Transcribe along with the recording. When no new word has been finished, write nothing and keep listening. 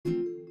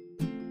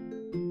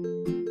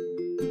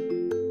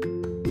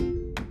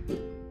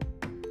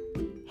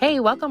Hey,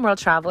 welcome world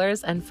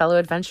travelers and fellow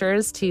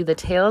adventurers to the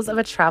Tales of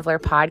a Traveler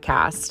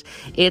podcast.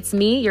 It's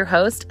me, your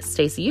host,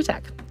 Stacey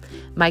Utek.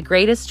 My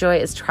greatest joy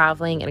is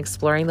traveling and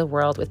exploring the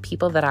world with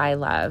people that I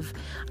love.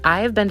 I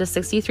have been to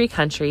 63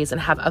 countries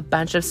and have a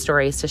bunch of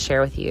stories to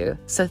share with you.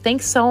 So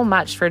thanks so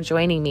much for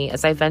joining me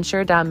as I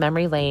venture down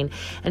memory lane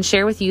and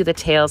share with you the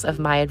tales of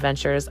my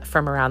adventures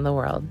from around the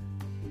world.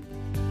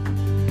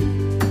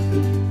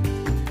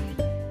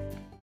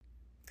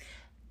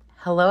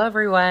 Hello,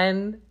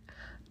 everyone.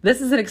 This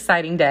is an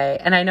exciting day,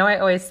 and I know I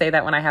always say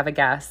that when I have a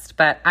guest,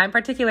 but I'm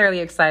particularly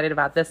excited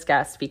about this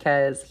guest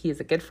because he's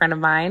a good friend of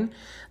mine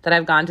that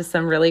I've gone to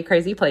some really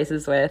crazy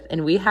places with,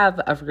 and we have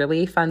a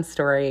really fun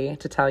story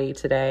to tell you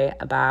today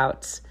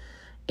about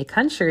a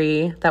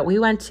country that we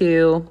went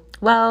to,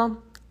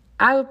 well,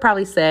 I would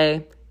probably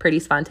say pretty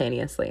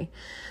spontaneously.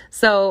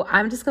 So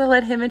I'm just going to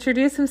let him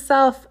introduce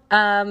himself.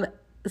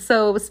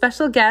 So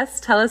special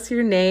guest, tell us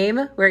your name,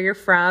 where you're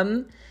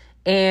from,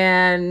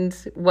 and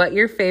what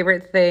your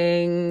favorite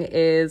thing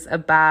is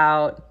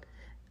about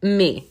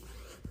me.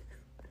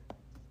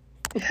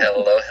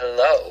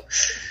 Hello.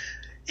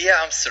 Yeah,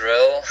 I'm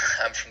Cyril.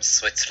 I'm from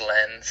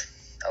Switzerland.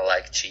 I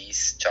like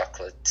cheese,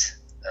 chocolate,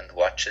 and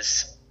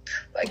watches,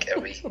 like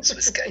every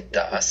Swiss guy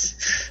does.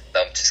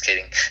 No, I'm just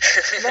kidding.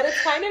 But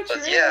it's kind of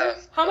true. Yeah.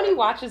 How many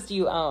watches do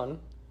you own?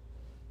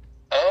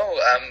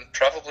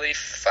 Probably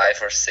 5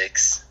 or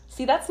 6.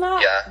 See, that's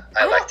not... Yeah,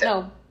 I like that.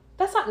 No,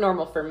 that's not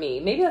normal for me.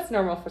 Maybe that's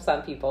normal for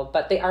some people,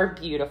 but they are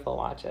beautiful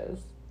watches.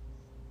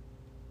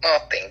 Oh,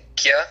 thank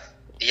you.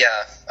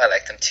 Yeah, I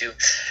like them too.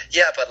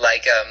 Yeah, but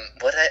like,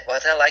 what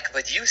I like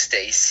about you,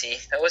 Stacey?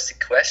 That was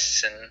the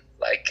question.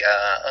 Like,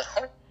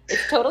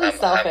 It's totally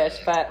selfish,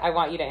 but I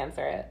want you to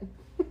answer it.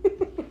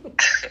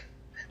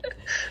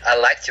 I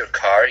liked your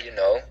car,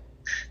 the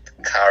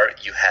car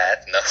you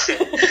had.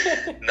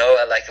 No,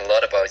 I like a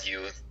lot about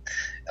you.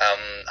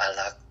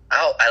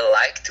 I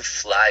like to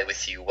fly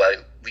with you. Well,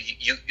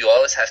 you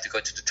always have to go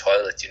to the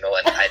toilet, and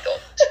I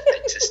don't. I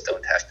just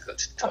don't have to go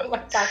to the toilet. Oh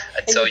my God.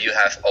 And so you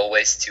have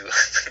always to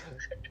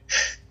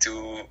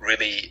do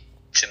really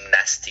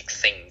gymnastic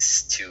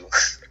things to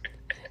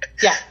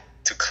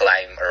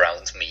climb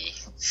around me.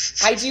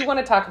 I do want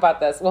to talk about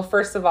this. Well,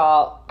 first of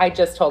all, I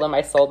just told him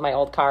I sold my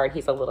old car, and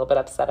he's a little bit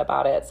upset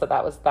about it. So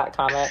that was that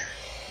comment.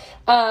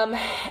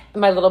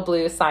 My little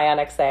blue Scion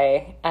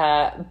XA.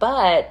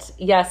 But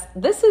yes,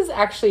 this is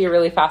actually a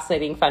really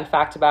fascinating fun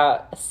fact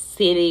about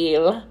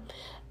Cyril.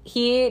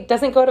 He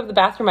doesn't go to the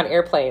bathroom on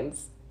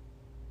airplanes.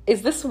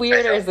 Is this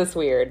weird or is this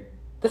weird?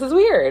 This is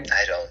weird.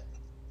 I don't.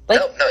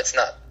 No, it's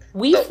not.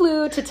 We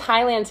flew to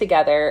Thailand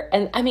together,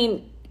 and I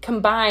mean,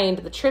 combined,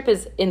 the trip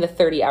is in the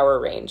 30-hour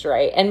range,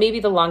 right? And maybe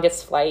the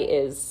longest flight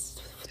is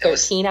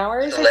 13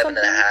 hours or 11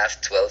 something? and a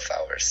half, 12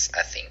 hours,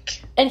 I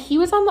think. And he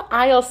was on the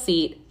aisle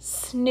seat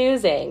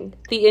snoozing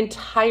the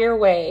entire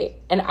way,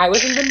 and I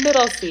was in the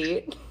middle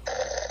seat.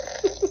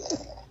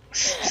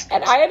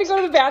 And I had to go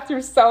to the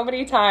bathroom so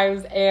many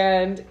times,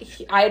 and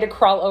I had to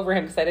crawl over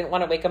him because I didn't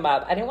want to wake him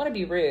up. I didn't want to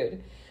be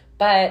rude.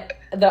 But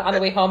on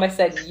the way home, I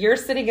said, you're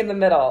sitting in the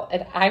middle,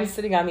 and I'm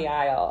sitting on the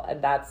aisle,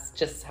 and that's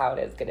just how it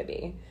is going to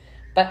be.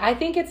 But I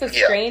think it's a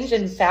strange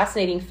and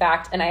fascinating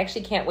fact, and I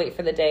actually can't wait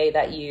for the day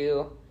that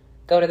you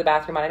go to the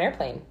bathroom on an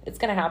airplane. It's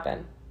going to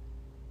happen.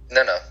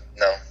 No,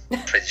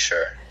 pretty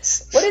sure.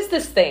 What is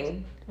this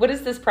thing? What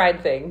is this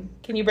pride thing?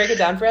 Can you break it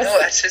down for us? No,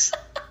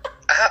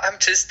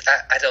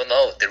 I don't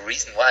know the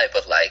reason why,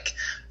 but like,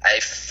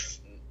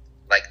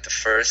 the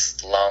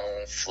first long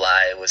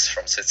fly was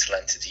from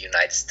Switzerland to the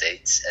United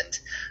States, and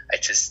I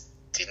just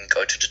didn't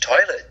go to the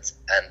toilet.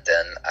 And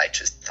then I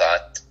just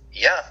thought,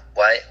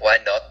 why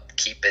not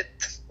keep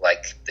it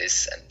like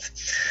this? And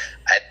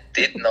I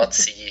did not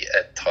see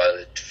an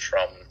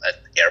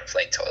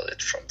airplane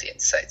toilet from the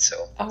inside.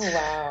 So, oh,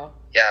 wow.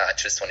 Yeah, I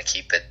just want to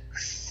keep it.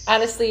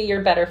 Honestly,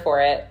 you're better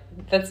for it.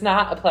 That's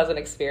not a pleasant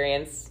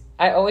experience.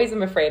 I always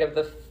am afraid of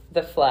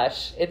the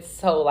flush. It's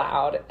so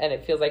loud, and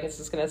it feels like it's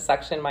just going to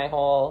suction my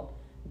whole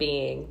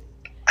being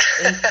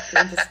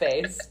into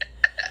space.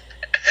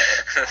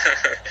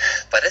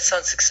 But it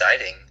sounds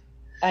exciting.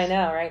 I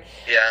know, right?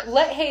 Yeah.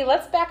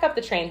 Let's back up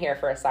the train here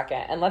for a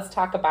second, and let's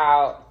talk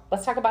about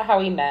how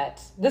we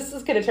met. This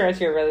is going to turn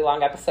into a really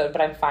long episode,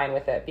 but I'm fine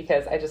with it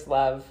because I just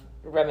love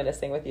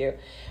reminiscing with you.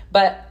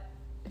 But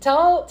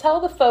tell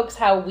the folks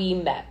how we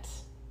met.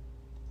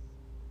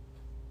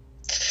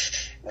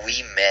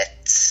 We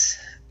met.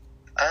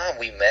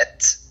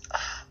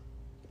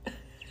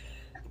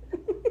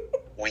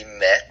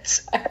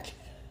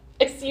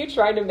 I see you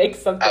trying to make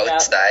something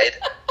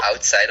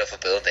outside of a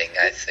building,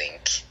 I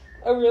think.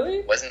 Oh,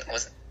 really? Wasn't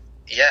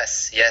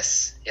yes.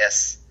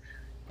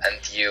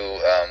 And you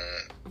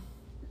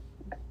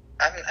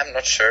I'm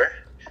not sure.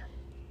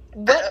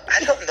 What?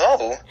 I don't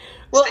know.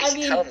 Well,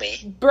 Stacey, tell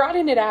me.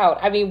 Broaden it out.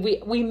 I mean,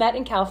 we met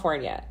in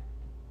California.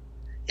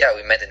 Yeah,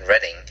 we met in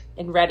Reading.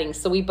 In Reading.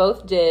 So we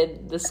both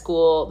did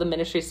the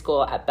ministry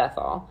school at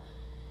Bethel.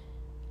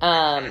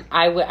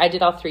 I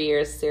did all 3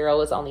 years. Cyril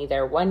was only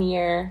there 1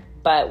 year,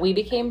 but we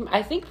became,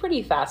 I think,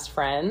 pretty fast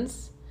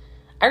friends.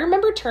 I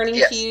remember turning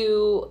Yes. to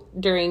you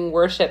during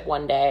worship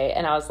one day,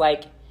 and I was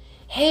like,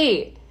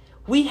 hey,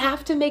 we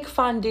have to make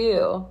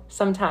fondue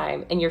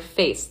sometime. And your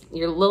face,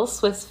 your little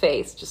Swiss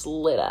face just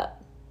lit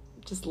up.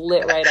 Just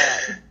lit right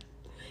up.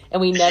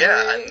 And we never...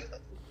 Yeah,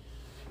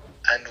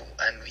 and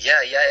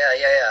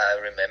I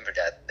remember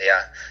that.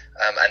 Yeah,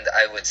 and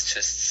I was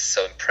just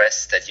so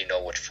impressed that you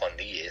know what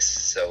fondue is.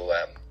 So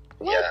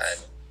What? yeah, and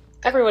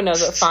Everyone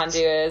knows what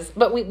fondue is.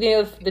 But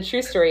the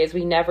true story is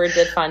we never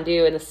did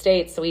fondue in the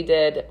States. So we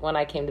did when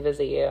I came to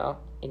visit you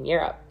in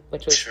Europe,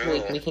 which was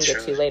we can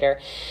get to later.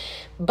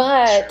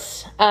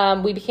 But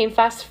we became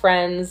fast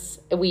friends.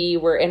 We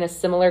were in a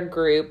similar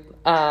group.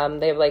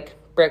 They have like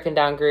broken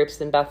down groups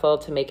in Bethel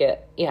to make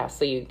it,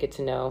 so you get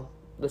to know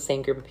the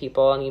same group of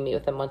people and you meet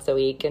with them once a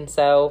week. And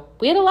so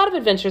we had a lot of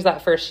adventures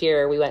that first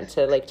year. We went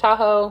to Lake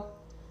Tahoe,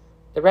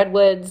 the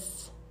Redwoods.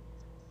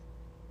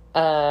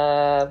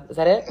 Is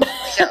that it?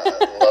 Yeah,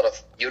 a lot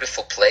of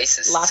beautiful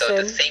places. Lawson. So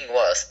the thing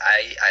was,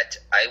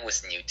 I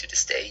was new to the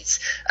States,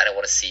 and I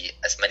want to see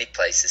as many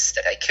places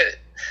that I could.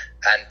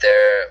 And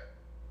there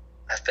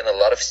have been a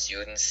lot of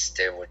students,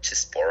 they were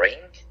just boring,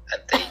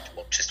 and they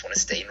just want to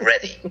stay in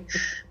Reading.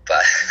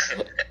 But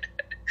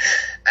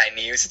I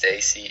knew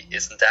Stacy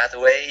isn't that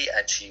way,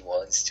 and she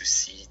wants to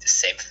see the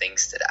same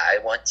things that I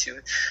want to.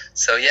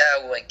 So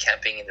yeah, we went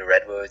camping in the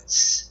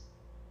Redwoods,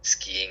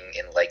 skiing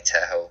in Lake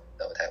Tahoe.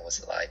 No, that was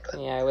a lie, but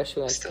Yeah, I wish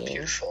we went still skiing.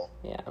 beautiful.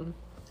 Yeah.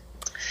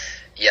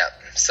 Yeah,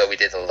 so we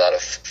did a lot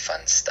of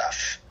fun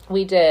stuff.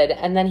 We did,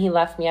 and then he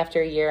left me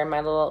after a year, and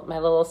my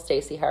little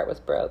Stacy heart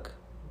was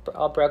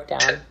all broke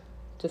down,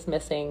 just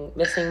missing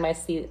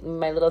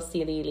my little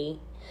C Lily.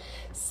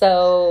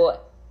 So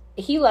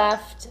he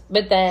left,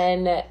 but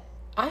then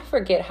I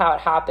forget how it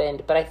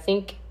happened, but I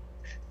think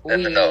No.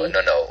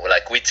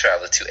 Like we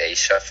traveled to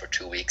Asia for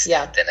 2 weeks.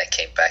 Yeah. Then I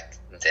came back,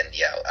 and then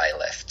I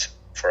left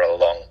for a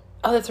long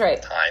Oh, that's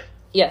right. time.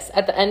 Yes,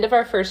 at the end of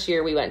our first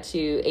year, we went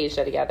to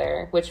Asia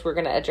together, which we're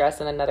going to address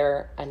in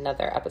another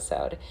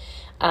episode.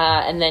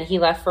 And then he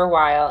left for a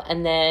while,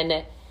 and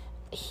then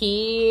do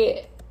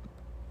you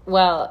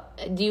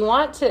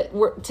want to?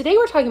 Today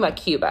we're talking about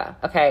Cuba,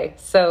 okay?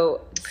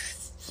 So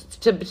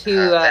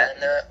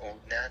Havana,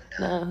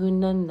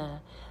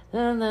 Havana.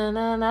 la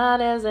la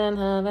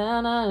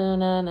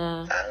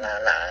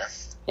la.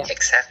 Yeah.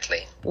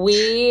 Exactly.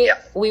 We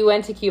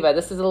went to Cuba.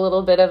 This is a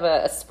little bit of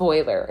a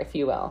spoiler, if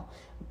you will.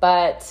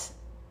 But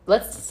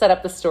let's set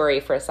up the story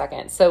for a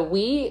second. So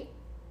when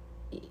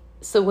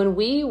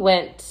we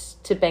went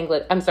to we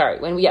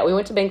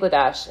went to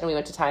Bangladesh and we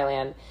went to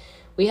Thailand,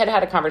 we had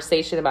a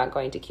conversation about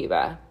going to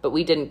Cuba, but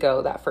we didn't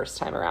go that first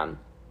time around.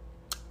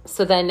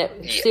 So then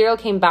Cyril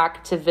came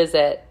back to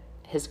visit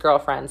his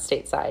girlfriend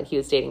stateside. He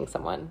was dating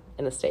someone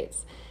in the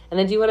States. And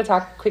then do you want to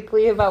talk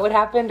quickly about what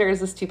happened, or is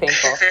this too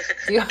painful?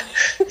 No.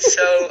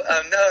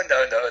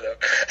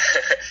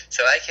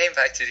 So I came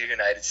back to the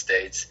United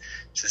States,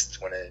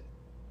 just want to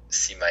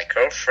see my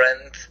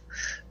girlfriend,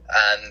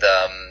 and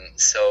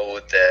so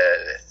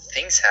the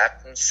things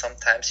happen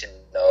sometimes,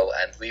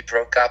 and we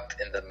broke up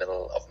in the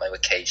middle of my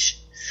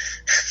vacation.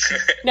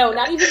 No,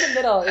 not even the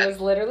middle. It was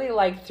literally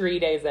like 3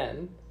 days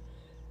in.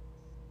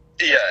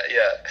 Yeah.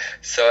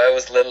 So I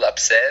was a little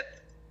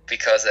upset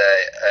because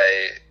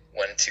I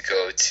wanted to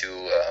go to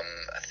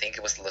I think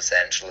it was Los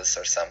Angeles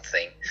or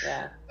something.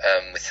 Yeah.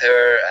 With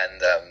her,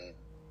 and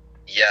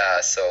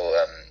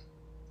so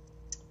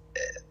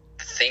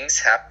things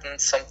happen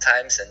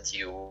sometimes, and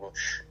you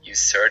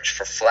search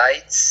for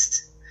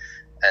flights,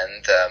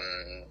 and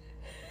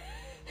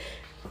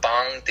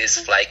this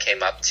flight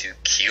came up to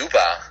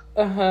Cuba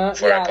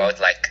for about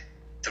like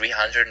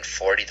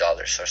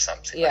 $340 or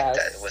something like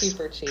that. It was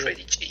super cheap.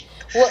 Pretty cheap.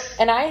 Well,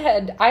 and I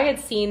had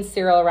seen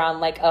Cyril around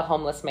like a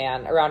homeless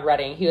man around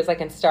Reading. He was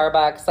like in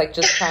Starbucks, like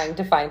just trying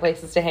to find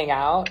places to hang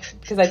out,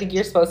 because I think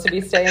you're supposed to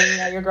be staying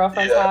at your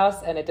girlfriend's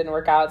house, and it didn't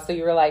work out. So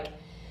you were like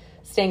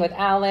staying with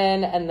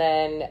Alan, and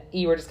then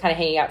you were just kind of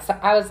hanging out. So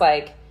I was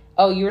like,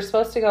 oh, you were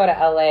supposed to go to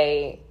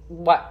LA.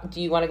 What,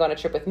 do you want to go on a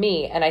trip with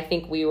me? And I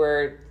think we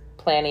were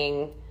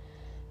planning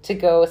to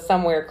go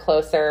somewhere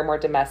closer, more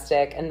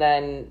domestic. And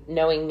then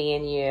knowing me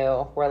and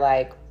you, we're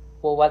like,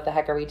 well, what the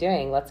heck are we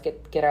doing? Let's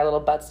get our little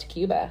butts to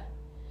Cuba.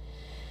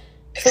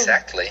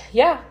 Exactly. So,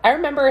 yeah, I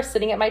remember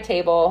sitting at my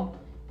table,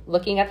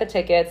 looking at the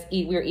tickets.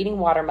 We were eating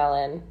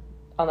watermelon.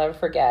 I'll never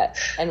forget.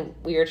 And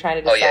we were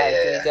trying to decide,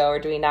 do we go or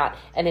do we not?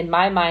 And in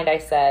my mind, I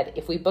said,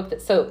 if we booked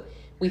it. So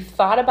we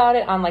thought about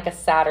it on like a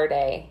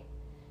Saturday.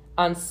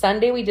 On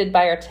Sunday, we did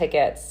buy our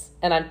tickets.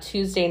 And on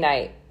Tuesday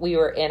night, we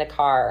were in a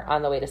car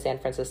on the way to San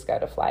Francisco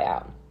to fly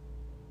out.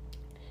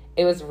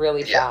 It was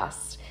really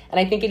fast. And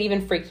I think it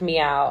even freaked me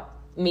out,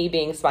 me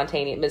being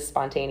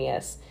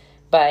spontaneous.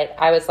 But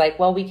I was like,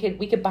 well, we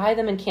could buy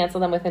them and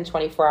cancel them within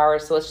 24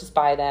 hours, so let's just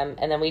buy them.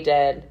 And then we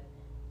did.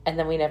 And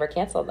then we never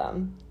canceled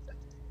them.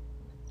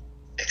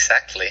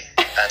 Exactly.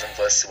 And it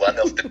was one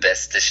of the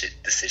best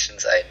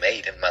decisions I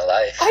made in my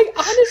life. I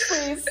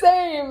honestly,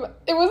 same.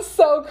 It was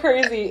so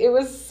crazy. It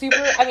was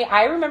super. I mean,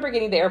 I remember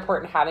getting to the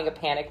airport and having a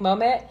panic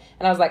moment.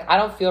 And I was like, I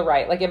don't feel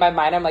right. Like in my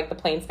mind, I'm like, the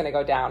plane's going to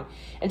go down.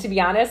 And to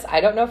be honest,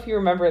 I don't know if you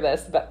remember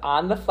this, but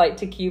on the flight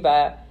to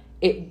Cuba,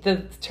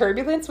 the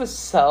turbulence was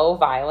so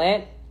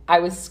violent. I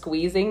was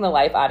squeezing the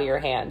life out of your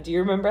hand. Do you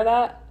remember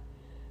that?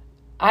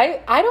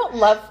 I don't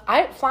love,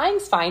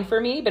 flying's fine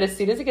for me, but as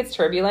soon as it gets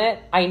turbulent,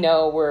 I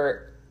know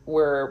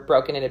we're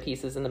broken into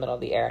pieces in the middle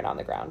of the air and on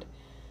the ground,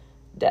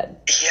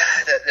 dead.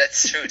 Yeah,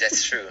 that's true.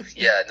 That's true.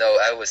 Yeah, no,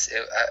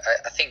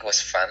 I think it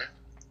was fun.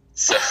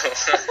 So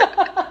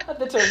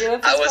the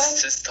turbulence. I was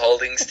fun? Just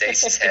holding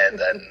Stacy's hand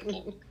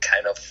and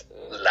kind of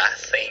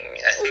laughing.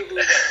 And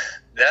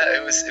yeah,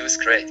 it was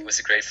great. It was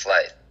a great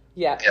flight.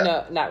 Yeah,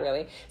 no, not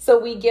really. So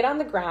we get on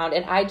the ground,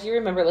 and I do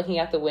remember looking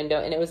out the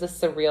window, and it was a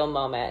surreal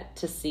moment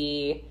to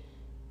see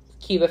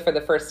Cuba for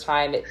the first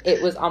time.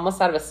 It was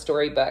almost out of a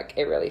storybook.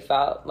 It really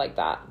felt like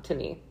that to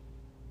me.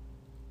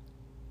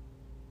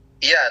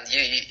 Yeah, and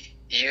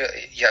you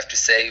have to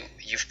say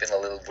you've been a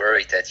little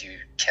worried that you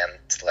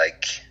can't,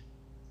 like,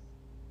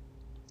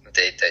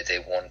 they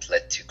won't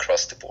let you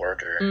cross the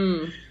border.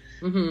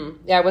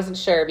 Mm-hmm. Yeah, I wasn't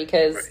sure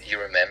because...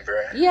 You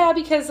remember? Yeah,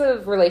 because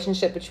of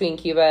relationship between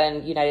Cuba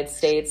and United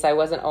States, I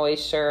wasn't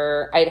always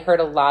sure. I'd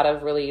heard a lot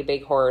of really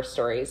big horror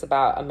stories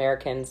about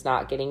Americans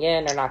not getting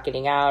in or not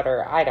getting out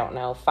or, I don't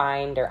know,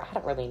 fined or I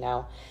don't really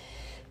know.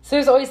 So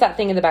there's always that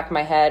thing in the back of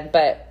my head,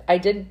 but I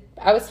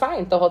was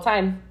fine the whole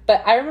time.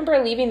 But I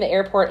remember leaving the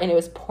airport and it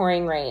was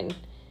pouring rain.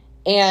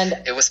 And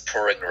it was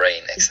pouring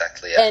rain,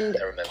 exactly. Yeah, and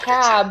I remember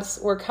cabs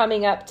were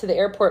coming up to the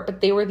airport,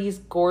 but they were these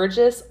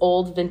gorgeous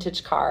old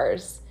vintage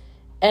cars.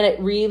 And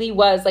it really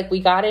was like we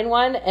got in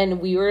one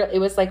and it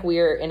was like we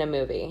were in a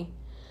movie.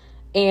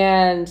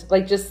 And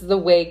like just the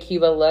way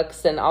Cuba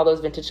looks and all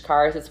those vintage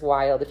cars, it's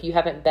wild. If you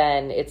haven't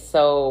been, it's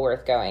so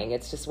worth going.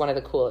 It's just one of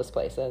the coolest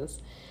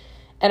places.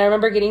 And I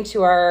remember getting to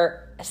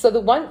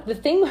the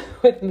thing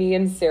with me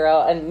and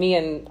Cyril and me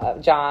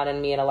and John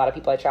and me and a lot of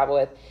people I travel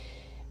with,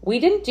 we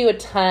didn't do a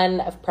ton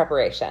of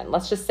preparation.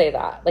 Let's just say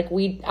that. Like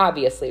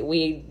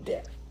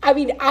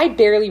I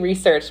barely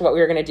researched what we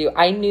were going to do.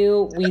 I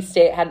knew we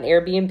had an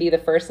Airbnb the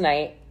first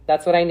night.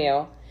 That's what I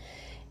knew.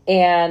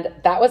 And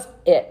that was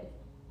it.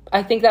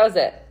 I think that was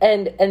it.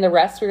 And the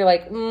rest, we were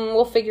like,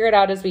 we'll figure it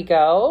out as we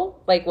go,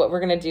 like what we're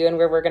going to do and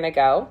where we're going to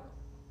go.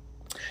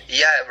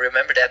 Yeah, I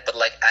remember that. But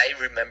like, I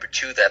remember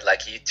too that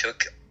like you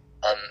took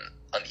on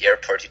the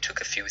airport, you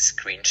took a few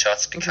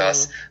screenshots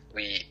because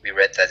we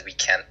read that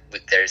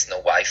there is no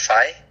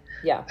Wi-Fi.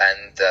 Yeah.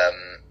 And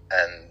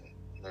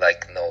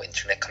like no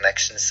internet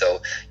connection, so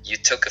you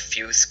took a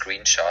few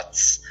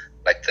screenshots,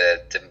 like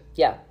the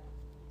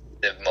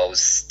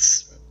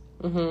most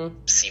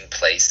seen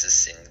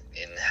places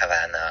in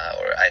Havana,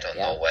 or I don't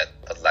know what,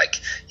 but like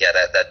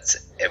that's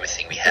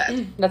everything we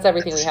had. That's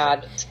everything we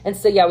had. And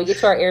so we get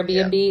to our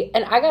Airbnb,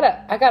 and I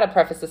gotta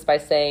preface this by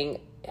saying,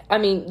 I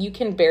mean, you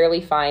can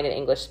barely find an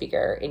English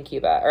speaker in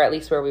Cuba, or at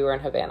least where we were in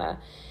Havana.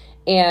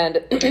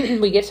 And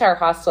we get to our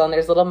hostel, and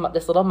there's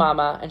this little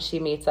mama, and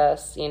she meets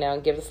us,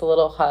 and gives us a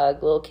little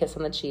hug, a little kiss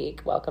on the cheek.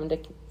 Welcome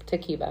to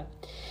Cuba.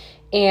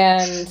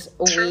 And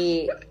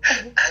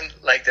and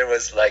like there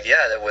was like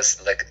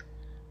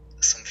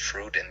some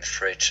fruit in the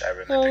fridge. I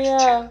remember. Oh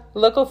yeah,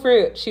 local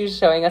fruit. She was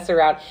showing us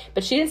around,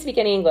 but she didn't speak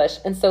any English,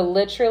 and so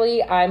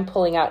literally, I'm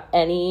pulling out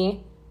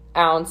any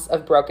ounce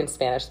of broken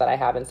Spanish that I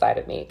have inside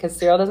of me because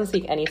Cyril doesn't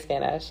speak any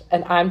Spanish,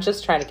 and I'm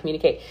just trying to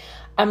communicate.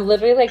 I'm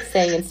literally like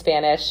saying in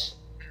Spanish,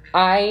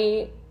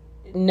 I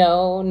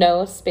know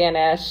no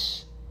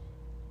Spanish.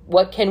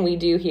 What can we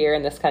do here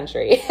in this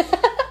country?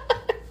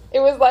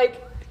 It was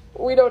like,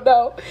 we don't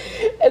know.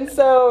 And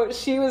so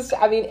she was,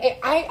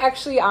 I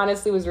actually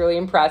honestly was really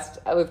impressed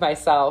with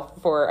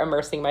myself for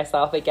immersing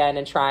myself again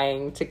and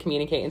trying to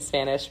communicate in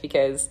Spanish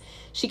because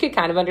she could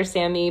kind of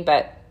understand me.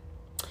 But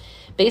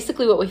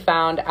basically what we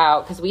found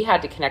out, because we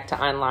had to connect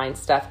to online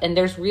stuff, and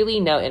there's really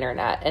no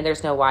internet and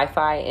there's no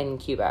Wi-Fi in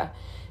Cuba.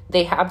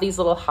 They have these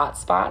little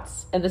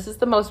hotspots, and this is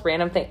the most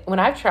random thing. When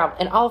I've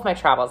traveled, in all of my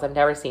travels, I've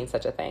never seen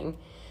such a thing.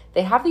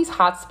 They have these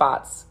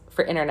hotspots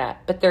for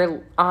internet, but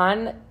they're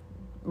on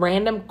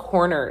random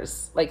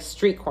corners, like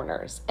street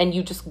corners, and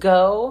you just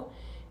go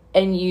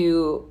and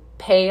you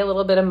pay a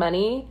little bit of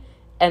money,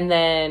 and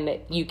then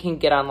you can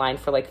get online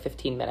for like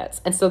 15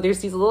 minutes. And so there's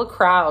these little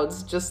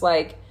crowds just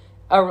like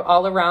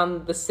all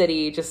around the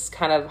city, just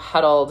kind of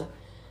huddled,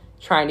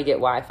 trying to get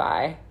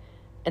Wi-Fi.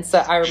 And so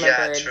I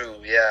remember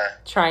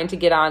trying to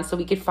get on so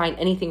we could find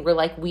anything. We're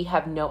like, we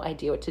have no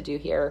idea what to do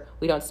here.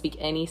 We don't speak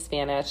any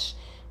Spanish.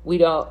 We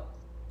have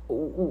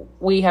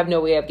no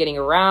way of getting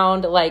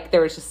around. Like, there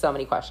was just so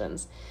many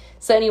questions.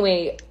 So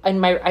anyway,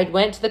 I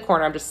went to the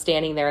corner. I'm just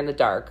standing there in the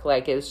dark.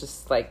 Like, it was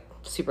just like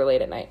super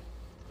late at night.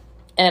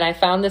 And I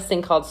found this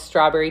thing called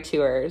Strawberry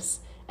Tours.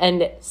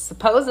 And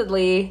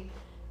supposedly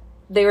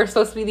they were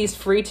supposed to be these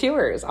free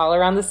tours all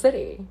around the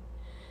city.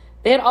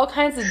 They had all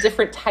kinds of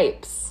different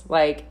types,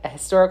 like a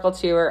historical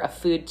tour, a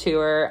food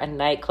tour, a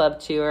nightclub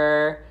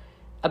tour,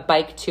 a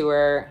bike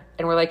tour,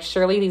 and we're like,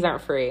 surely these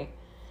aren't free.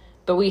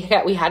 But we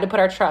had to put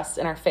our trust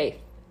and our faith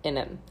in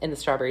them, in the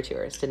strawberry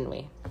tours, didn't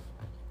we?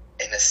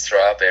 In a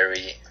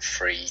strawberry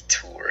free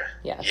tour.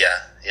 Yes.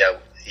 Yeah.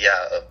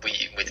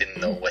 We didn't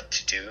know what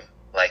to do.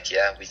 Like,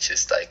 we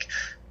just like,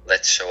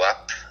 let's show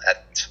up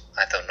at,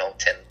 I don't know,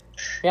 10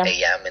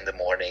 a.m. in the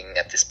morning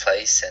at this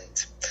place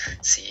and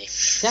see.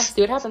 Yeah,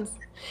 see what happens.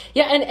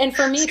 Yeah, and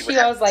for me too,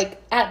 I was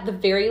like, at the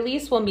very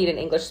least, we'll meet an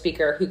English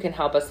speaker who can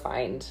help us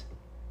find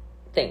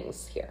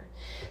things here.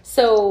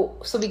 So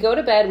we go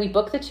to bed. We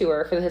book the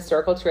tour for the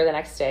historical tour the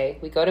next day.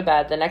 We go to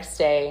bed. The next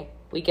day,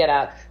 we get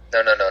up.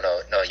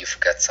 No, you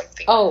forgot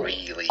something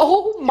really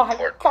my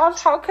important.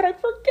 gosh, how could I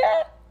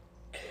forget?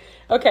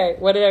 Okay,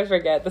 what did I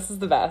forget? This is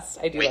the best.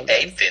 I do We love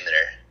this. ate dinner.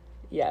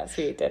 Yes,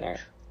 we ate dinner.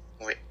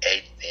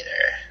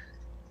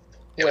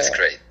 It was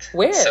great.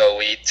 Where? So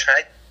we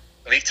tried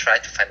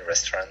to find a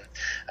restaurant,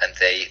 and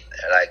they,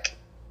 like,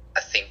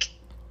 I think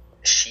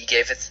she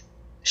gave us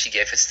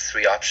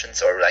 3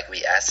 options, or like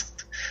we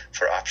asked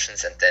for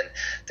options, and then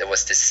there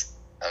was this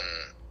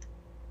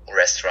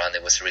restaurant.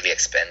 It was really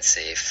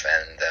expensive,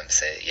 and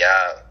say,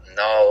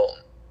 no,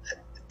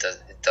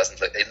 it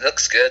doesn't look. It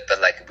looks good, but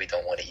like we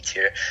don't want to eat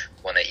here.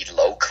 We want to eat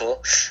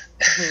local.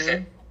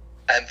 Mm-hmm.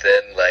 And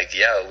then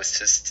it was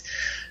just.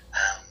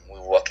 We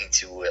were walking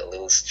to a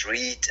little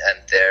street,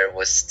 and there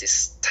was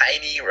this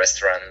tiny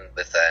restaurant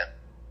with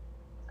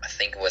I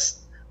think it was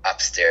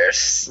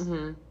upstairs.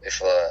 Mm-hmm.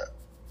 With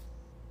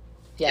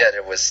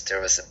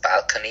there was a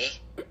balcony,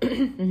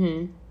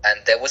 mm-hmm.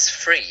 and that was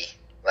free.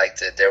 Like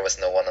there was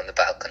no one on the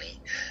balcony,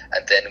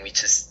 and then we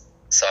just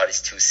saw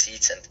these 2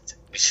 seats, and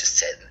we just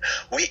said,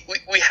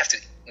 we have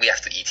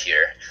to eat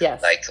here.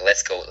 Yes. Like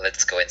let's go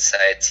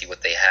inside, see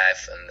what they have,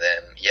 and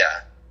then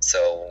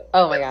so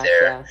oh we my went gosh,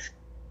 there. yeah.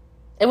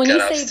 And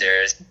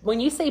when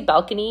you say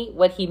balcony,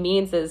 what he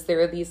means is there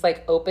are these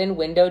like open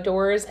window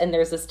doors, and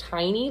there's this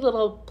tiny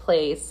little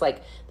place,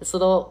 like this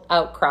little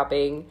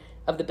outcropping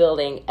of the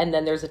building, and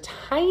then there's a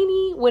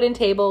tiny wooden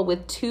table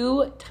with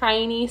 2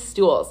 tiny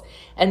stools,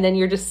 and then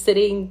you're just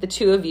sitting, the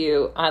 2 of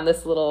you, on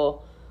this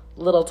little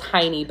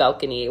tiny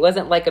balcony. It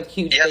wasn't like a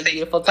huge, big,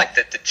 beautiful. Like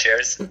the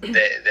chairs,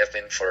 they've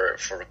been for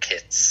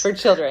kids, for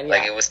children. Yeah.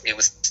 Like it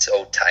was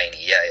so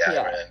tiny. Yeah. I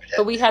remember that.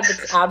 But we had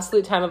the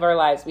absolute time of our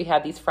lives. We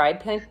had these fried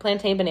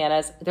plantain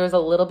bananas. There was a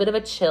little bit of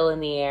a chill in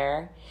the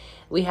air.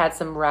 We had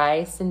some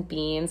rice and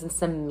beans and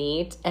some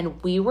meat,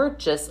 and we were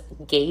just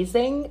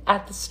gazing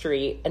at the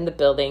street and the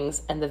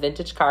buildings and the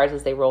vintage cars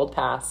as they rolled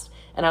past.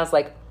 And I was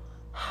like,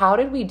 how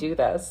did we do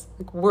this?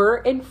 Like, we're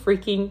in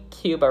freaking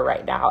Cuba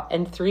right now.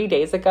 And 3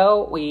 days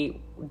ago, we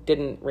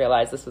didn't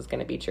realize this was going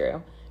to be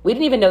true. We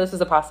didn't even know this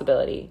was a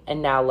possibility.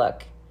 And now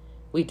look,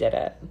 we did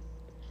it.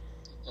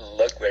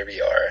 Look where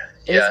we are.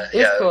 It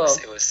was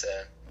cool.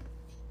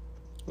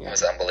 It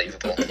was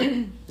unbelievable.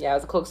 Yeah, it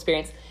was a cool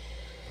experience.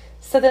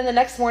 So then the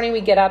next morning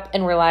we get up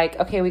and we're like,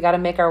 okay, we got to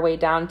make our way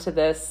down to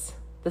the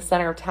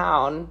center of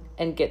town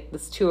and get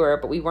this tour,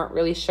 but we weren't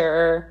really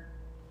sure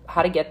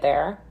how to get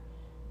there.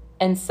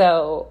 And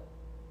so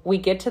we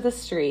get to the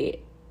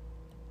street,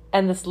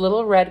 and this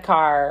little red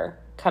car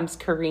comes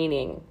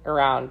careening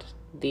around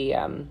the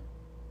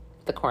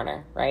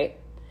corner, right?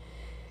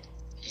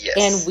 Yes.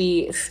 And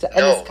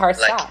this car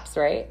stops,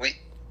 right? We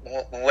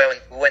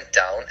went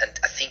down, and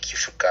I think you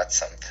forgot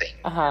something.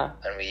 Uh-huh.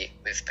 And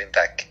we've been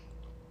back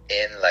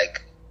in,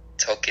 like,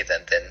 took it,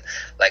 and then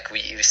like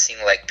we've seen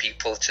like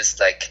people just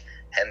like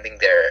handing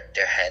their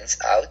hands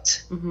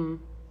out. Mm-hmm.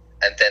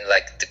 And then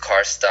like the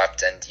car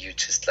stopped, and you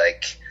just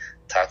like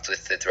talked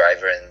with the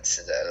driver and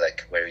said,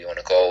 like where you want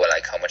to go,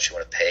 like how much you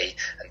want to pay,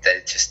 and then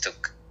it just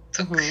took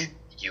mm-hmm.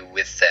 you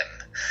with them.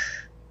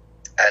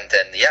 And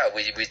then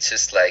we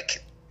just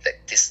like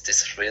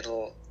this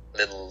little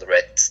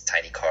red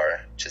tiny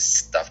car just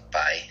stopped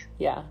by.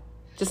 Yeah,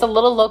 just a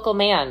little local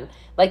man.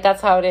 Like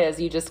that's how it is.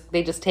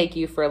 They just take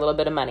you for a little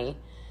bit of money.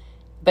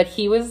 But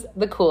he was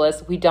the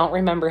coolest. We don't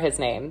remember his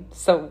name,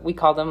 so we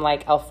called him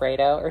like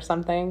Alfredo or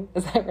something.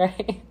 Is that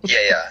right?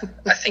 Yeah.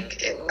 I think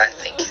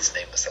his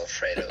name was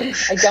Alfredo.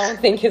 I don't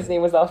think his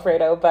name was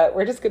Alfredo, but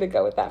we're just gonna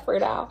go with that for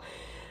now.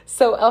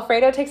 So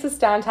Alfredo takes us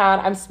downtown.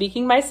 I'm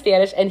speaking my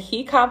Spanish, and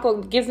he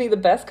gives me the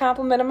best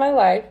compliment of my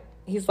life.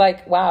 He's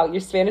like, "Wow,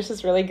 your Spanish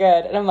is really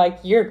good," and I'm like,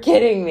 "You're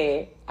kidding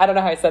me." I don't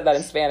know how I said that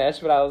in Spanish,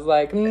 but I was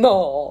like,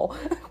 "No,"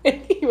 and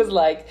he was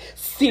like,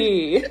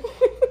 "Sí."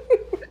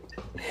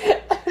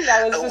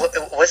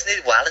 Wasn't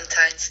it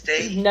Valentine's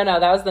Day? No,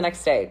 that was the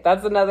next day.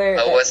 That's another.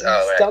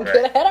 Don't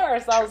get ahead of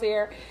ourselves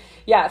here.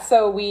 Yeah,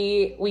 so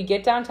we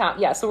get downtown.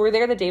 Yeah, so we're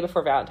there the day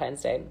before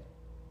Valentine's Day,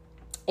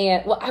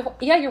 and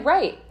you're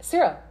right,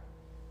 Cyril.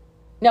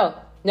 No,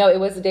 it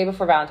was the day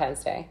before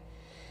Valentine's Day,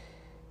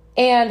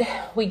 and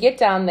we get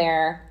down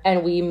there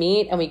and we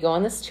meet and we go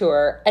on this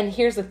tour. And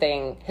here's the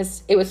thing: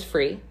 it was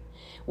free.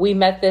 We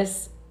met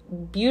this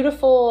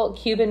beautiful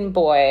Cuban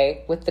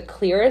boy with the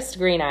clearest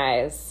green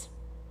eyes.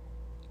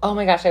 Oh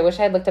my gosh, I wish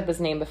I had looked up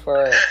his name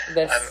before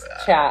this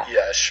chat.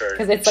 Yeah, sure.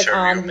 Because it's like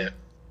on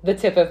the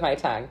tip of my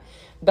tongue.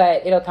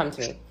 But it'll come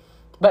to me.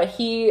 But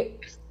he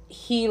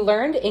he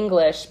learned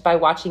English by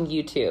watching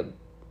YouTube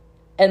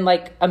and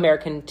like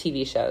American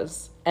TV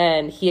shows.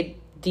 And he had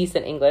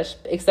decent English,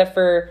 except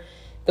for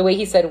the way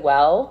he said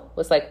well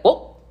was like,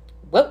 whoa,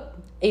 whoa.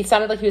 It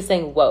sounded like he was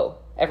saying whoa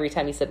every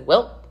time he said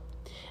whoa.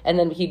 And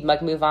then he'd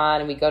like move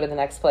on and we'd go to the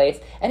next place.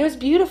 And it was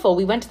beautiful.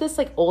 We went to this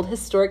like old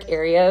historic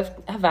area of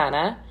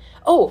Havana.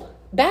 Oh,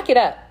 back it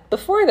up.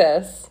 Before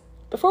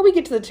we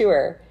get to the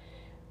tour,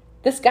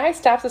 this guy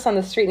stops us on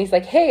the street and he's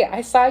like, hey,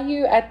 I saw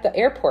you at the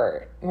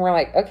airport. And we're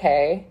like,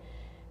 okay,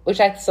 which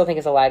I still think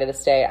is a lie to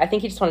this day. I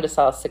think he just wanted to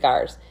sell us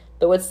cigars.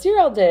 But what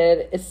Cyril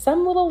did is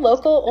some little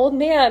local old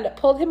man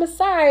pulled him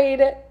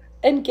aside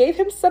and gave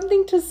him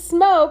something to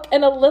smoke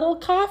and a little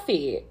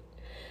coffee.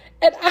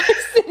 And I'm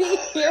sitting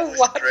here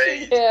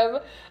watching him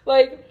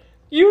like,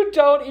 you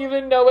don't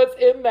even know what's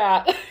in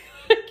that.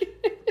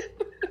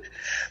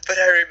 But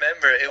I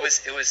remember it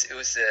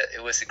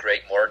was a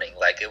great morning.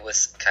 Like it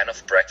was kind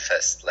of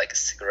breakfast, like a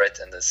cigarette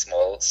and a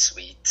small,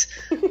 sweet,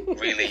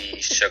 really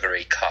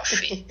sugary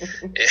coffee.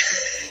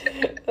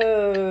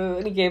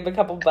 And he gave him a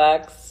couple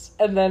bucks,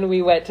 and then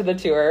we went to the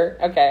tour.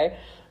 Okay,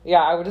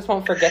 yeah, I just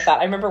won't forget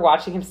that. I remember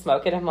watching him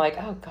smoke it. I'm like,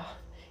 oh god,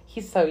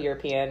 he's so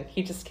European.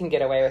 He just can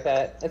get away with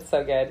it. It's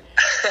so good.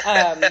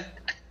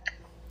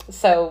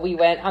 So we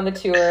went on the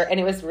tour, and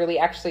it was really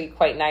actually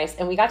quite nice.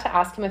 And we got to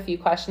ask him a few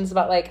questions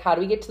about, like, how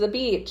do we get to the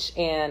beach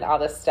and all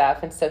this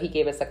stuff. And so he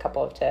gave us a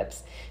couple of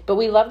tips. But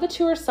we loved the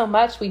tour so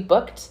much, we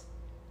booked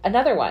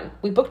another one.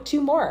 We booked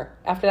 2 more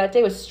after that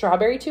day with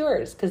Strawberry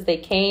Tours because they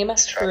came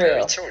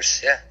Strawberry through.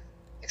 Tours, yeah,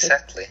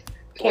 exactly.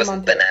 It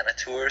wasn't banana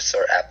tours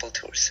or apple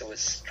tours. It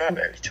was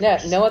strawberry tours.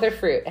 Yeah, no other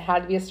fruit. It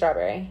had to be a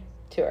strawberry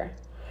tour.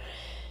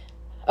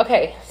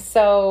 Okay,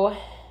 so,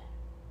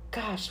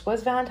 gosh,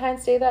 was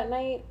Valentine's Day that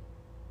night?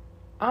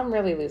 I'm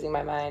really losing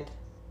my mind.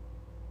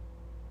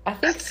 I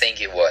think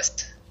it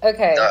was.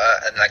 Okay. No,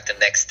 like the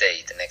next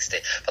day.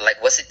 But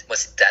like, was it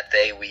that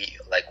day we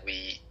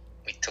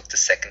took the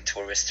second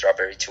tour with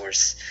Strawberry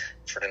Tours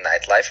for the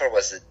nightlife, or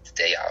was it the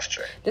day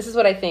after? This is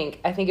what I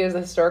think. I think it was a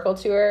historical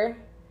tour,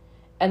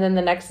 and then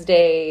the next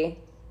day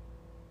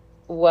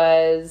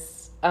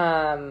was.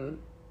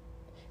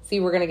 See,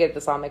 we're gonna get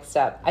this all mixed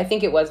up. I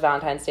think it was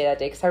Valentine's Day that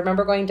day because I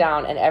remember going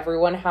down and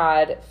everyone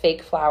had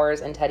fake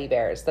flowers and teddy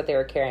bears that they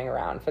were carrying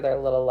around for their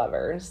little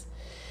lovers.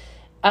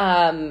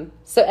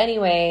 So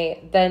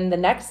anyway, then the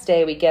next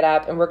day we get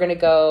up and we're gonna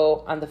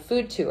go on the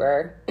food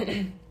tour.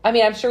 I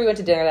mean, I'm sure we went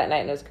to dinner that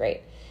night and it was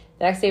great.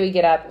 The next day we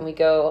get up and we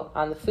go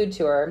on the food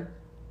tour,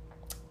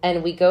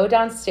 and we go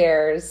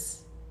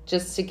downstairs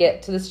just to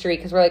get to the street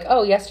because we're like,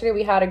 oh, yesterday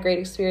we had a great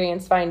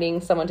experience finding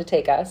someone to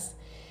take us.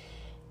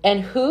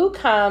 And who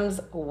comes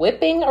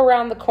whipping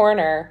around the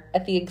corner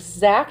at the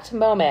exact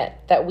moment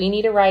that we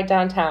need to ride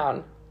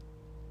downtown?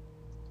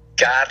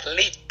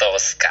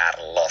 Carlitos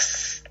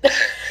Carlos.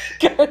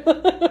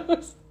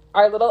 Carlos.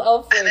 Our little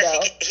Alfredo. And I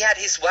think he had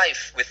his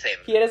wife with him.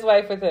 He had his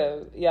wife with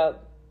him,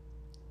 yep.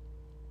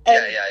 Yeah,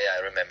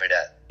 I remember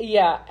that.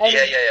 Yeah. And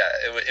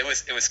It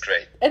was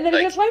great. And then he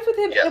had his wife with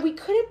him, and we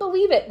couldn't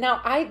believe it.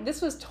 Now,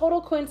 this was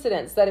total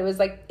coincidence that it was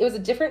a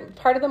different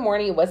part of the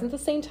morning. It wasn't the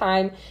same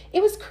time.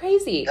 It was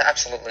crazy. No,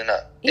 absolutely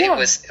not. Yeah. It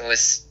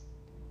was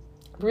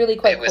really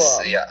quite cool.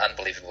 It was,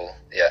 unbelievable.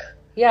 Yeah.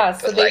 Yeah.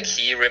 So but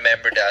he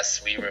remembered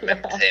us, we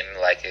remembered him,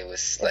 like it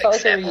was like felt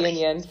like family. A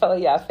reunion.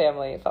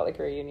 Family. It felt like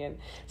a reunion.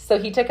 So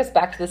he took us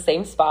back to the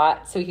same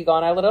spot so we could go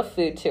on our little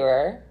food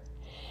tour.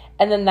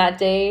 And then that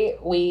day,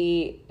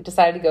 we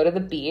decided to go to the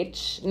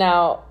beach.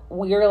 Now,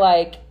 we were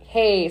like,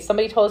 hey,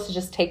 somebody told us to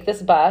just take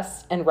this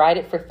bus and ride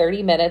it for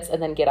 30 minutes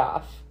and then get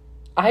off.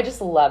 I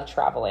just love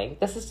traveling.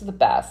 This is the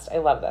best. I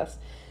love this.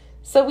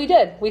 So we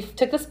did. We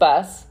took this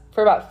bus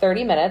for about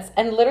 30 minutes.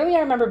 And literally, I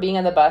remember being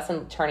on the bus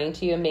and turning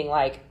to you and being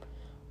like,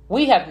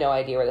 we have no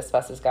idea where this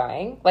bus is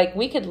going. Like,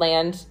 we could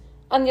land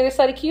on the other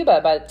side of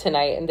Cuba by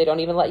tonight and they don't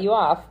even let you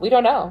off. We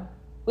don't know.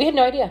 We had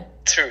no idea.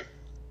 True.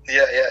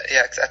 Yeah,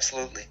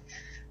 absolutely.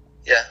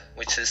 Yeah,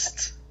 we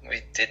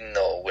didn't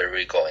know where we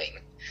were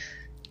going.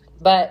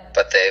 But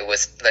there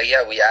was,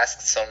 we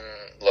asked some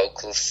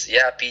locals,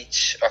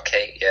 beach,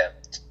 okay,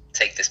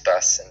 take this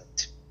bus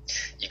and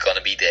you're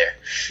gonna be there.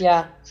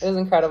 Yeah, it was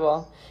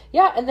incredible.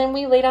 Yeah, and then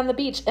we laid on the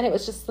beach and it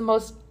was just the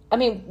most, I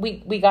mean,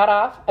 we got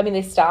off,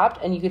 they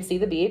stopped and you could see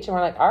the beach and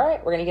we're like, all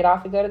right, we're gonna get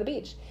off and go to the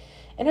beach.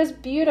 And it was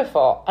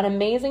beautiful, an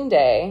amazing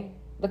day.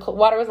 The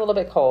water was a little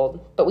bit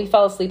cold, but we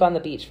fell asleep on the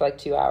beach for like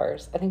 2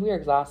 hours. I think we were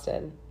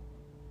exhausted.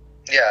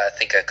 Yeah, I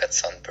think I got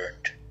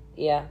sunburned.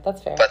 Yeah,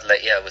 that's fair. But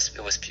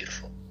it was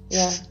beautiful.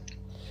 Yeah.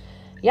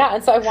 Yeah,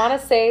 and so I want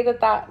to say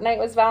that night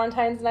was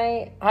Valentine's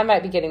night. I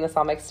might be getting this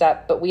all mixed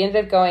up, but we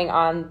ended up going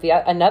on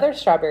another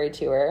strawberry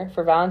tour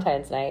for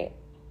Valentine's night.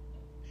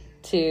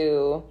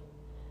 It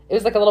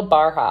was like a little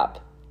bar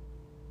hop.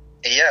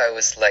 Yeah, it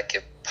was like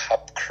a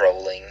pub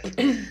crawling.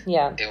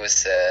 Yeah. It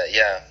was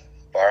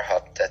bar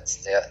hop.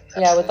 That's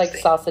absolutely. Yeah, with like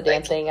salsa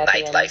dancing at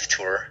the end. Nightlife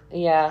tour.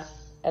 Yeah,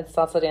 and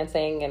salsa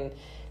dancing, and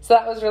so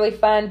that was really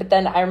fun. But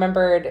then I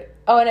remembered,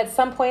 and at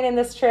some point in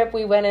this trip,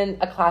 we went in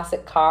a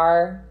classic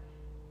car,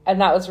 and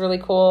that was really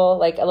cool,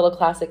 like a little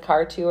classic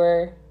car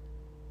tour.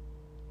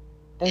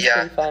 It was Yeah,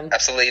 pretty fun.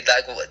 absolutely.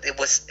 Like it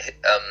was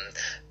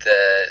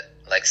the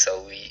like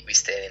so we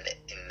stayed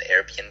in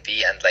Airbnb,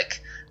 and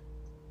like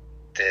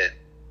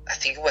I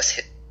think it was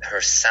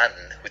her son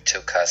who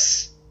took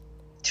us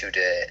to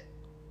the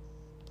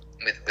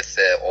with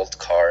the old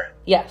car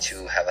Yes.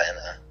 to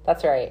Havana.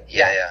 That's right.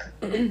 Yeah.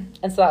 And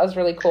so that was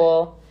really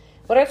cool.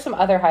 What are some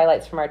other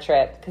highlights from our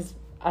trip? Because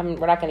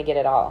we're not going to get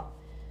it all.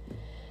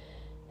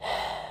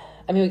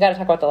 I mean, we got to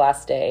talk about the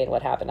last day and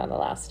what happened on the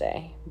last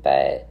day.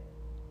 But,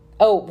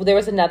 there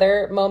was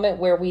another moment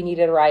where we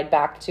needed a ride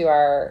back to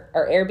our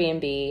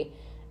Airbnb,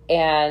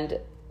 and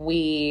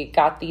we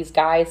got these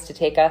guys to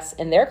take us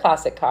in their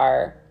classic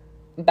car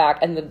back,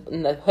 and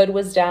the hood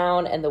was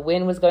down, and the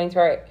wind was going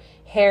through our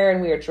hair,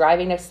 and we were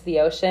driving next to the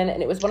ocean,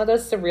 and it was one of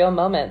those surreal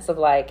moments of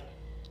like,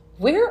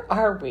 where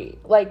are we?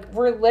 Like,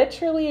 we're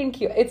literally in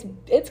Cuba.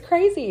 It's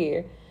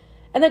crazy.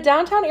 And the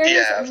downtown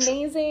area is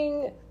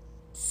amazing.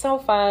 So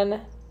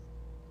fun.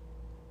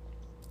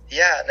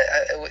 Yeah,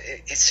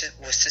 it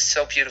was just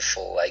so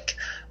beautiful. Like,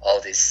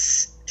 all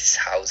these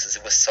houses.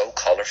 It was so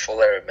colorful.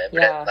 I remember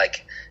that.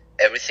 Like,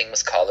 everything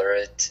was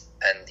colored.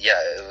 And,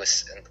 it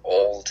was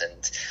old.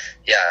 And,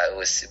 it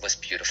was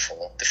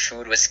beautiful. The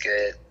food was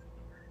good.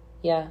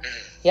 Yeah.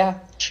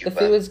 Cuba. The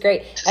food was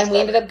great. And we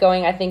ended up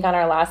going, I think, on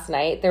our last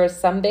night. There was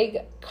some big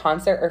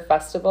concert or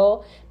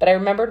festival, but I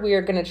remembered we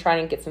were going to try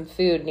and get some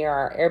food near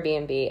our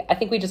Airbnb. I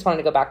think we just wanted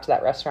to go back to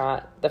that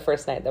restaurant the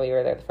first night that we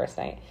were there the first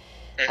night.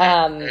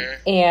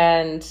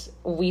 And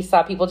we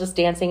saw people just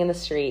dancing in the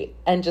street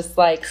and just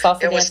like salsa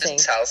dancing. It was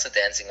just salsa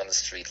dancing on the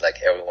street.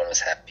 Like, everyone was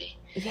happy.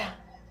 Yeah.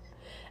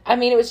 I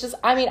mean, it was just,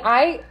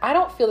 I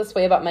don't feel this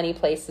way about many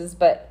places,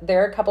 but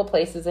there are a couple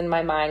places in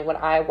my mind when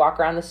I walk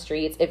around the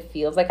streets, it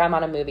feels like I'm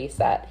on a movie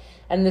set.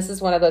 And this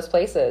is one of those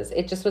places.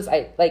 It just was,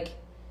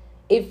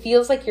 it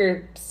feels like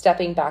you're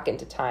stepping back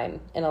into time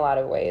in a lot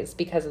of ways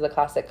because of the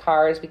classic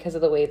cars, because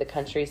of the way the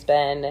country's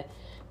been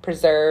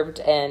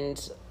preserved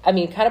and,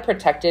 kind of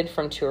protected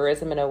from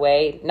tourism in a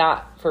way,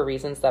 not for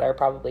reasons that are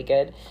probably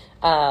good.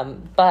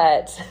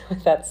 But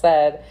with that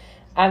said,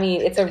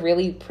 it's a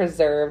really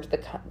preserved,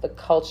 the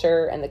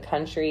culture and the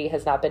country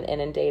has not been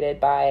inundated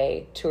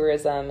by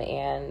tourism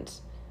and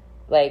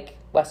like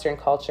Western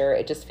culture.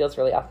 It just feels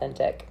really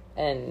authentic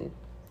and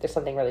there's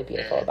something really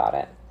beautiful about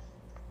it.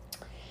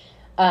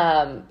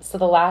 So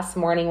the last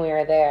morning we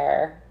were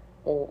there,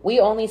 we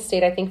only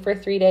stayed, I think, for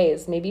 3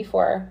 days, maybe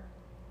 4,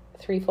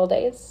 3 full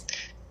days.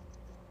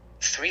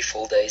 3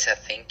 full days, I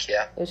think.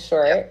 Yeah. It was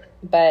short,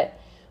 but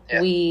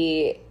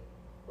we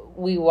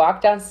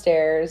walked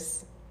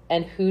downstairs.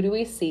 And who do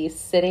we see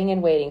sitting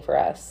and waiting for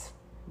us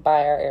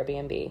by our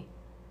Airbnb?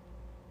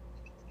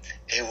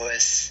 It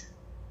was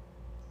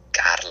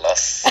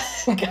Carlos.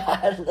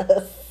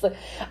 Carlos.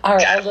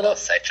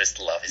 Carlos, I just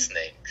love his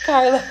name.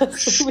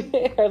 Carlos,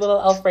 our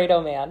little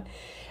Alfredo man.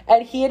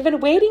 And he had been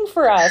waiting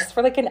for us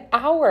for like an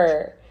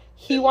hour.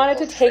 He wanted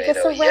to take us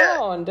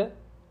around.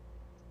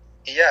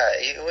 Yeah,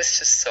 it was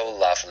just so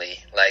lovely.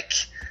 Like,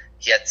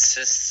 he had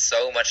just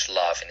so much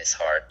love in his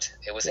heart.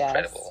 It was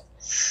incredible.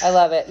 I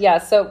love it. Yeah,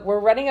 so we're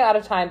running out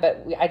of time,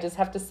 but I just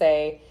have to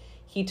say,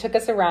 he took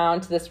us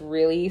around to this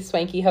really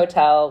swanky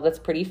hotel that's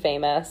pretty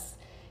famous.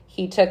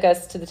 He took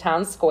us to the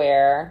town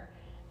square.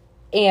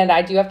 And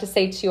I do have to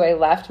say, too, I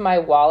left my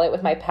wallet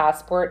with my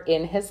passport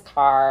in his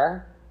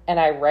car. And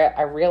I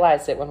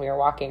realized it when we were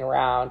walking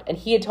around. And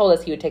he had told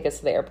us he would take us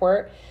to the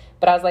airport.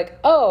 But I was like,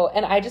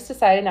 and I just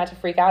decided not to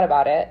freak out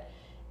about it.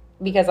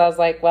 Because I was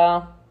like,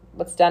 well,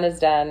 what's done is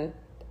done.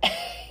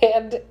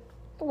 And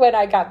when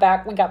we got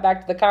back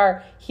to the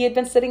car, he had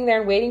been sitting there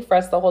and waiting for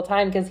us the whole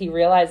time because he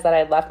realized that I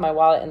had left my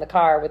wallet in the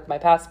car with my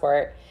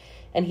passport,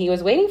 and he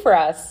was waiting for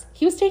us.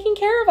 He was taking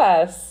care of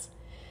us.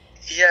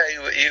 Yeah,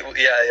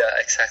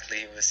 exactly.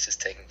 He was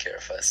just taking care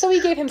of us. So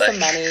we gave him some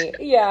money.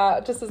 Yeah,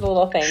 just as a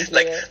little thank you.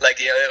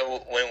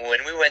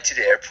 When we went to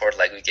the airport,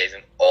 we gave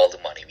him all the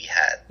money we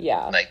had.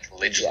 Yeah.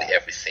 Literally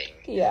everything.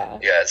 Yeah.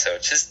 Yeah, so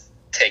just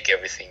take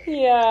everything.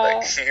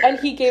 Yeah. And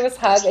he gave us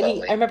hugs, and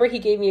I remember he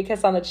gave me a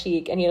kiss on the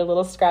cheek, and he had a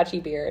little scratchy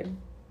beard.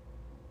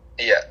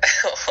 Yeah.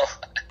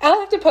 I'll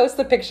have to post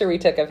the picture we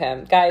took of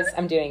him. Guys,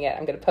 I'm doing it.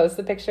 I'm going to post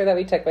the picture that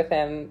we took with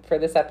him for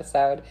this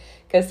episode,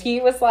 because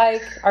he was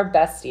like our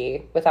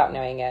bestie without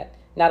knowing it.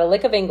 Not a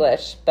lick of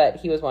English, but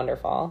he was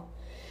wonderful.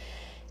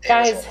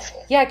 Guys,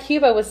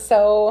 Cuba was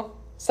so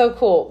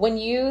cool. When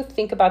you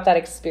think about that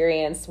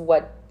experience,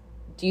 what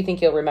do you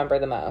think you'll remember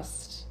the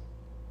most?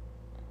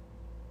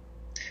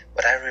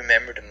 What I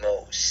remember the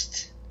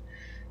most,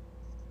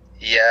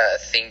 I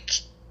think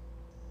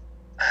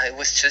it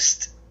was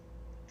just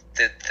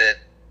the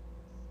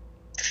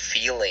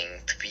feeling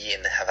to be in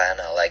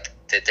Havana.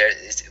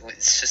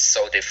 It's just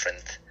so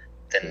different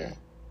than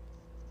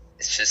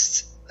it's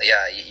just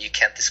you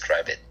can't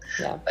describe it.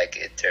 Yeah.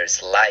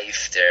 There's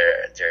life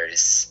there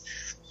is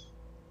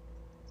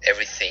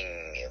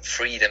everything,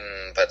 freedom,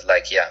 but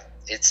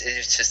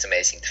it's just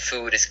amazing. The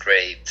food is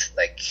great.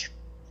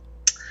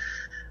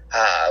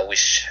 I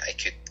wish I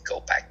could go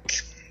back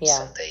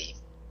someday.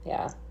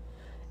 Yeah.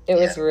 It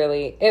was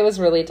really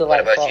delightful. What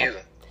about you?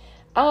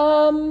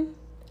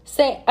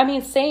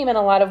 Same in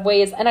a lot of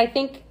ways. And I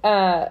think,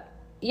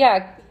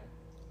 yeah,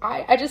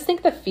 I just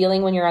think the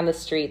feeling when you're on the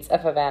streets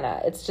of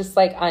Havana, it's just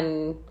like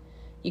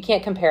you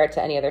can't compare it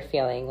to any other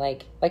feeling.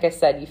 Like I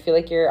said, you feel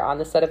like you're on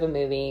the set of a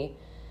movie.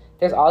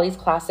 There's all these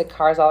classic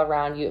cars all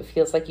around you. It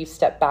feels like you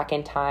step back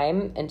in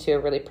time into a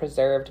really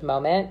preserved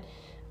moment.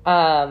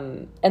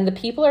 And the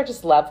people are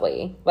just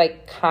lovely,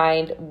 like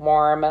kind,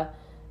 warm.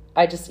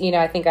 I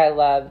think I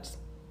loved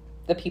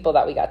the people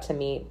that we got to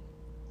meet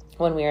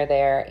when we were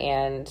there,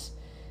 and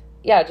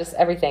yeah, just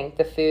everything,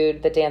 the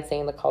food, the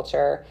dancing, the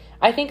culture.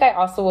 I think I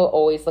also will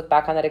always look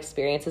back on that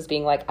experience as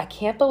being like, I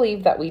can't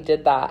believe that we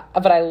did that,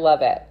 but I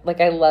love it. Like,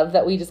 I love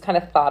that we just kind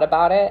of thought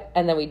about it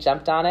and then we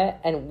jumped on it.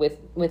 And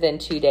within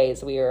 2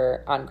 days we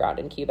were on ground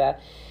in Cuba.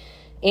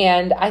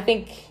 And I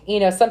think,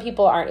 some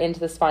people aren't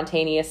into the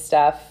spontaneous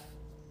stuff.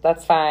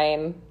 That's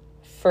fine.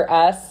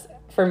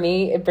 For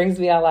me, it brings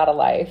me a lot of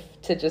life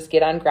to just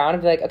get on ground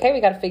and be like, okay, we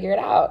got to figure it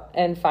out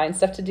and find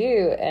stuff to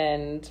do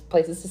and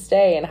places to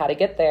stay and how to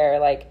get there.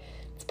 Like,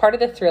 it's part of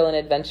the thrill and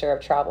adventure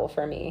of travel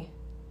for me.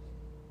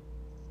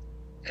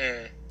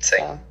 Same.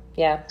 So,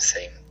 yeah.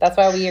 Same. That's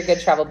why we are good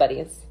travel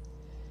buddies.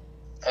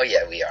 Oh,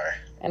 yeah, we are.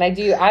 And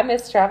I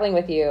miss traveling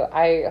with you.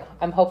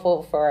 I'm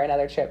hopeful for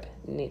another trip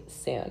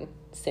soonish.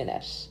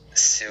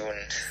 Soon.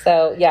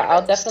 So,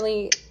 yeah,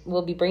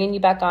 we'll be bringing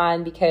you back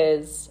on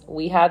because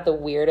we had the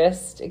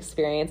weirdest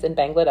experience in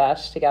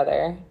Bangladesh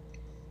together.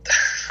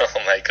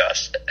 Oh my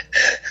gosh.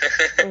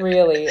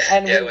 Really.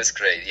 And yeah, it was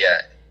great.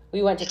 Yeah.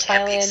 We went to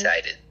Thailand,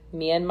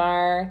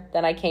 Myanmar.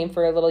 Then I came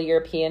for a little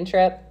European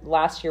trip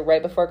last year,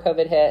 right before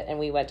COVID hit. And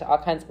we went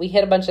to we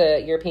hit a bunch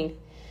of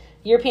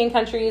European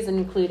countries,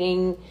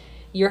 including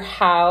your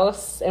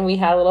house. And we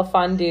had a little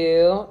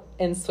fondue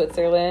in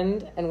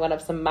Switzerland and went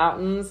up some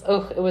mountains.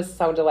 Oh, it was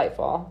so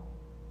delightful.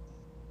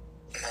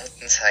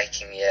 Mountains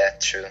hiking, yeah,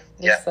 true.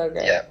 It was so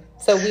great. Yeah.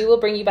 So we will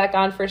bring you back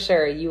on for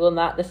sure.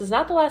 This is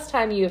not the last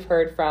time you have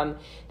heard from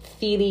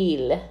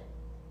Cyril.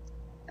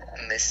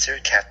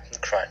 Mr.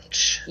 Captain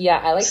Crunch. Yeah,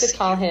 I like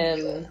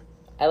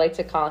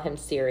to call him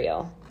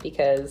Cereal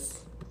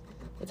because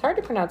it's hard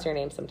to pronounce your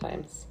name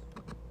sometimes.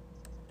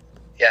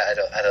 Yeah,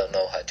 I don't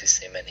know how to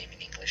say my name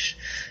in English.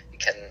 You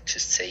can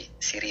just say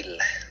Cyril.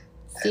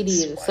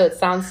 Cyril. So it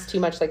sounds too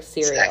much like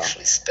cereal. It's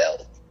actually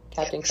spelled.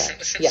 Captain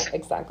Crunch. Yeah,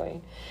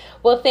 exactly.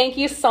 Well, thank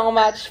you so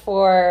much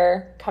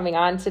for coming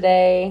on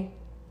today.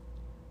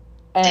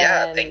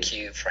 Yeah, thank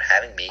you for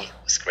having me. It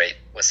was great.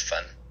 It was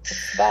fun.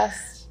 It's the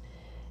best.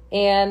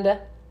 And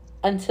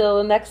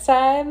until next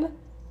time,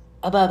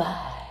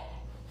 bye-bye.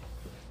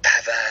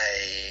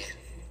 Bye-bye.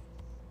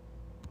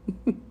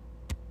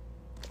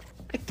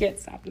 I can't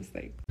stop this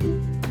thing.